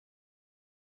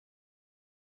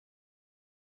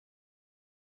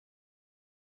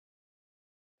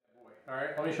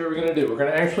Alright, let me show you what we're going to do. We're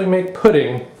going to actually make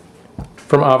pudding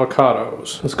from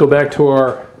avocados. Let's go back to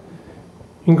our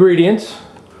ingredients,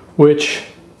 which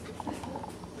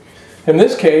in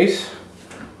this case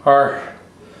are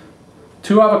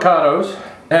 2 avocados.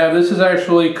 This is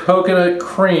actually coconut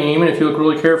cream, and if you look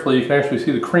really carefully you can actually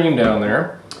see the cream down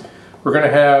there. We're going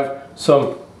to have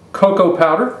some cocoa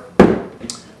powder, a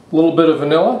little bit of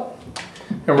vanilla,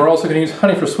 and we're also going to use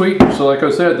honey for sweetener. So like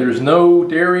I said, there's no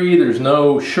dairy, there's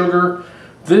no sugar.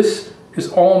 This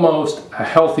is almost a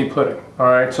healthy pudding.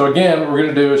 Alright, so again, what we're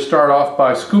going to do is start off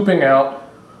by scooping out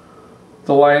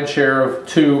the lion's share of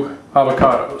 2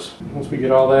 avocados. Once we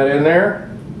get all that in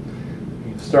there,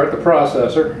 start the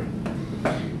processor.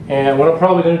 And what I'm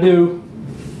probably going to do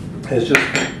is just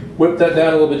whip that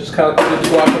down a little bit, just kind of like we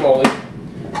did guacamole.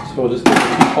 So we'll just give it a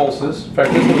few pulses. In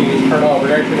fact, this one you just turn on.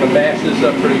 We're actually going to mash this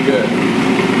up pretty good.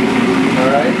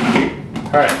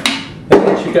 Alright. And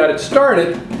once you got it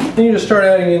started, then you just start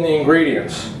adding in the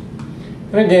ingredients.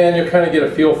 And again, you'll kind of get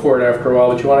a feel for it after a while,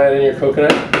 but you want to add in your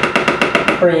coconut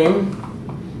cream.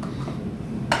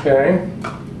 Okay.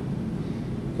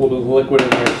 A little bit of liquid in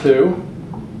there too.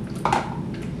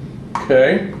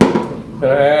 Okay.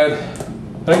 Gonna add,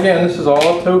 and again, this is all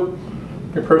up to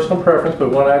your personal preference, but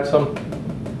we want to add some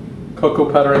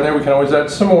cocoa powder in there. We can always add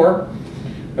some more.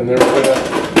 And then we're going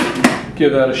to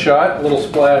give that a shot. A little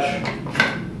splash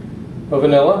of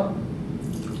vanilla.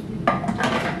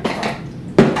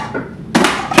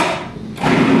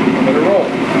 Let it roll.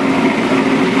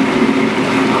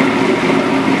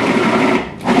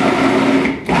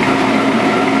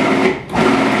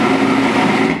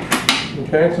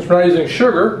 Okay, since we're not using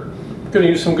sugar, I'm going to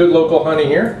use some good local honey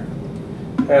here.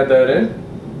 Add that in.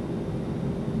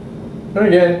 And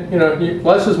again, you know,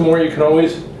 less is more. You can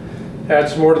always add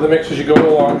some more to the mix as you go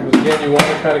along, because again, you want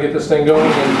to kind of get this thing going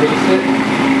and taste it.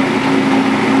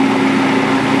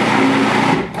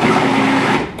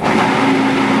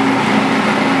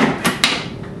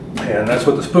 And that's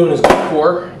what the spoon is good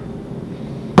for.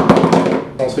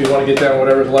 Also, you want to get down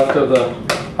whatever's left of the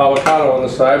avocado on the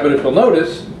side, but if you'll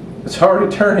notice, it's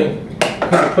already turning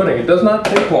into pudding. It does not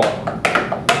take long.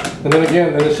 And then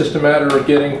again, then it's just a matter of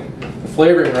getting the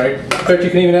flavoring right. In fact, you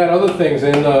can even add other things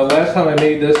in. Last time I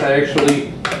made this, I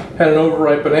actually had an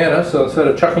overripe banana, so instead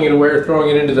of chucking it away or throwing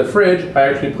it into the fridge, I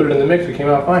actually put it in the mix. It came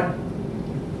out fine.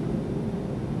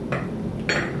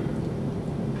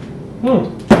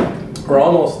 We're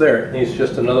almost there. It needs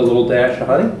just another little dash of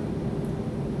honey.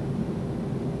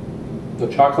 The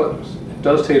chocolate, it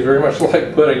does taste very much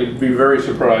like pudding. You'd be very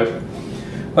surprised.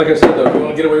 Like I said though, if you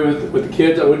want to get away with the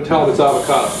kids, I wouldn't tell them it's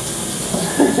avocado.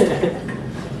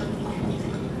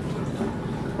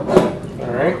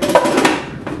 Alright.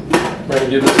 We're going to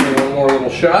give this thing one more little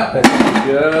shot. I think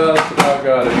we just about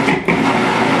got it.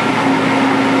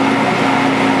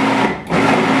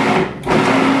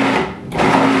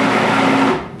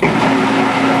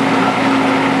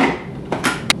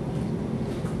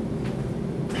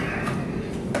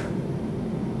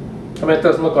 I mean, it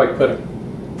doesn't look like pudding.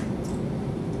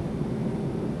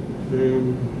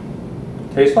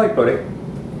 Tastes like pudding.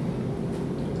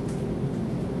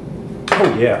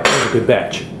 Oh yeah, that was a good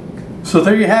batch. So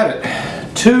there you have it.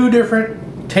 2 different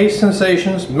taste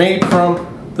sensations made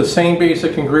from the same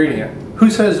basic ingredient. Who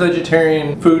says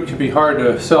vegetarian food can be hard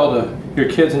to sell to your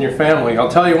kids and your family? I'll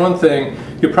tell you one thing,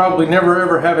 you'll probably never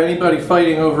ever have anybody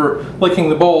fighting over licking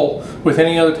the bowl with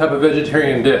any other type of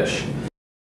vegetarian dish.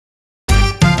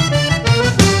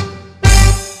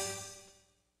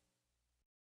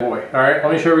 Alright,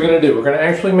 let me show you what we're going to do. We're going to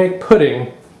actually make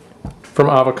pudding from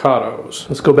avocados.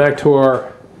 Let's go back to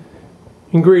our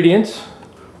ingredients,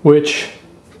 which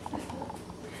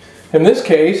in this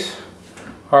case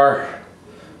are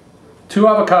 2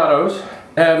 avocados.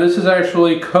 This is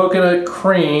actually coconut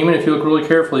cream, and if you look really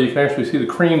carefully you can actually see the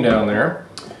cream down there.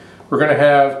 We're going to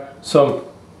have some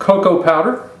cocoa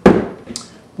powder, a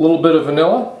little bit of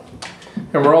vanilla,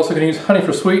 and we're also going to use honey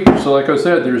for sweetener. So like I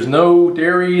said, there's no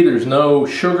dairy, there's no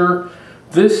sugar.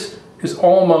 This is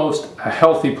almost a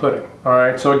healthy pudding.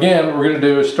 Alright, so again, what we're going to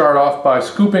do is start off by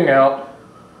scooping out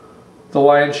the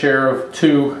lion's share of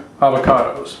 2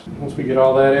 avocados. Once we get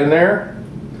all that in there,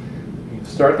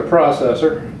 start the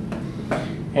processor.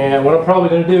 And what I'm probably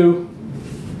going to do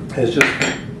is just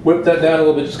whip that down a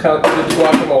little bit, just kind of like we did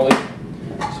guacamole.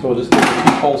 So we'll just give it a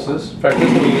few pulses. In fact,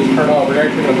 this one you just turn on. We're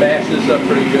actually going to mash this up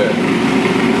pretty good.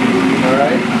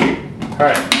 Alright.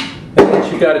 And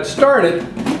once you got it started,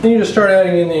 then you just start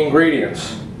adding in the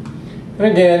ingredients. And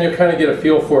again, you'll kind of get a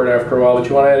feel for it after a while, but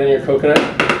you want to add in your coconut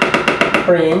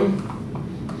cream.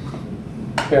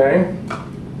 Okay.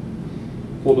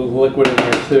 A little bit of liquid in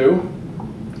there too.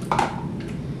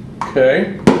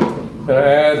 Okay. I'm going to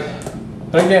add,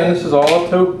 and again, this is all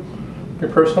up to your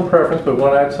personal preference, but we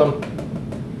want to add some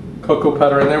cocoa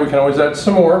powder in there. We can always add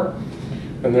some more.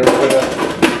 And then we're going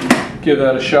to give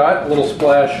that a shot, a little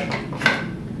splash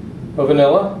of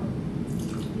vanilla.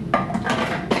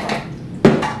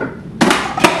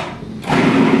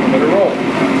 Let it roll.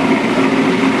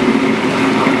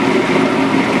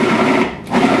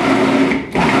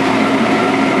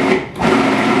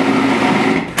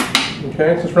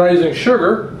 Okay, since we're not using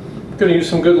sugar, I'm going to use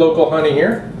some good local honey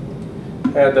here.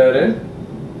 Add that in.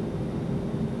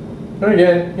 And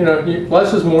again, you know,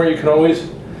 less is more. You can always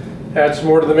add some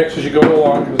more to the mix as you go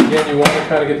along, because again, you want to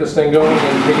kind of get this thing going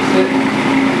and taste it.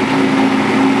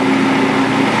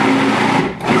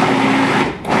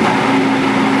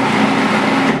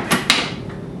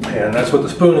 And that's what the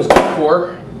spoon is good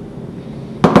for.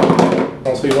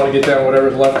 Also, you want to get down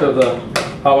whatever's left of the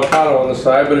avocado on the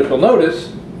side, but if you'll notice,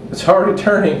 it's already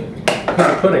turning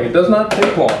into pudding. It does not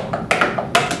take long.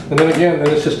 And then again,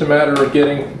 it's just a matter of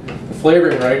getting the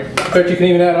flavoring right. In fact, you can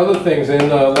even add other things in.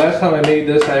 Last time I made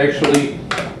this, I actually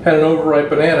had an overripe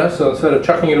banana, so instead of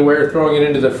chucking it away or throwing it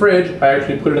into the fridge, I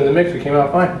actually put it in the mix. It came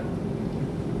out fine.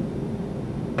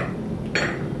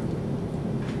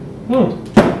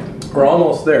 We're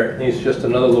almost there. It needs just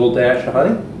another little dash of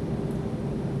honey.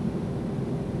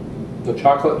 The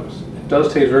chocolate, it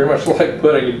does taste very much like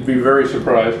pudding. You'd be very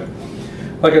surprised.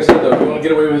 Like I said though, if you want to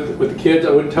get away with the kids,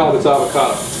 I wouldn't tell them it's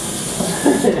avocado.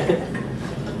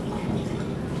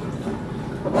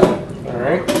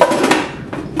 Alright.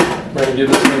 We're going to give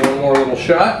this thing one more little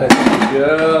shot. I think we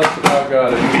just about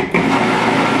got it.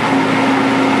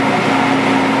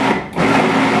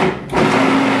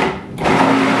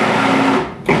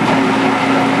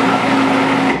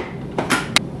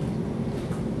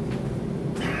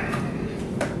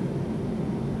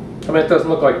 I mean, it doesn't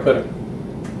look like pudding.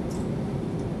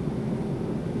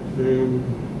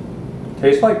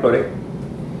 Tastes like pudding.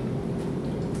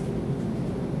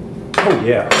 Oh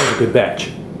yeah, that was a good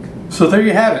batch. So there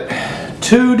you have it.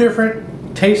 2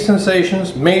 different taste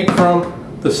sensations made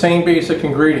from the same basic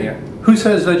ingredient. Who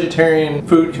says vegetarian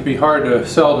food can be hard to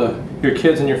sell to your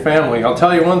kids and your family? I'll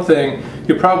tell you one thing,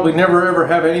 you'll probably never ever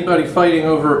have anybody fighting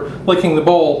over licking the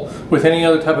bowl with any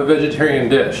other type of vegetarian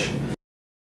dish.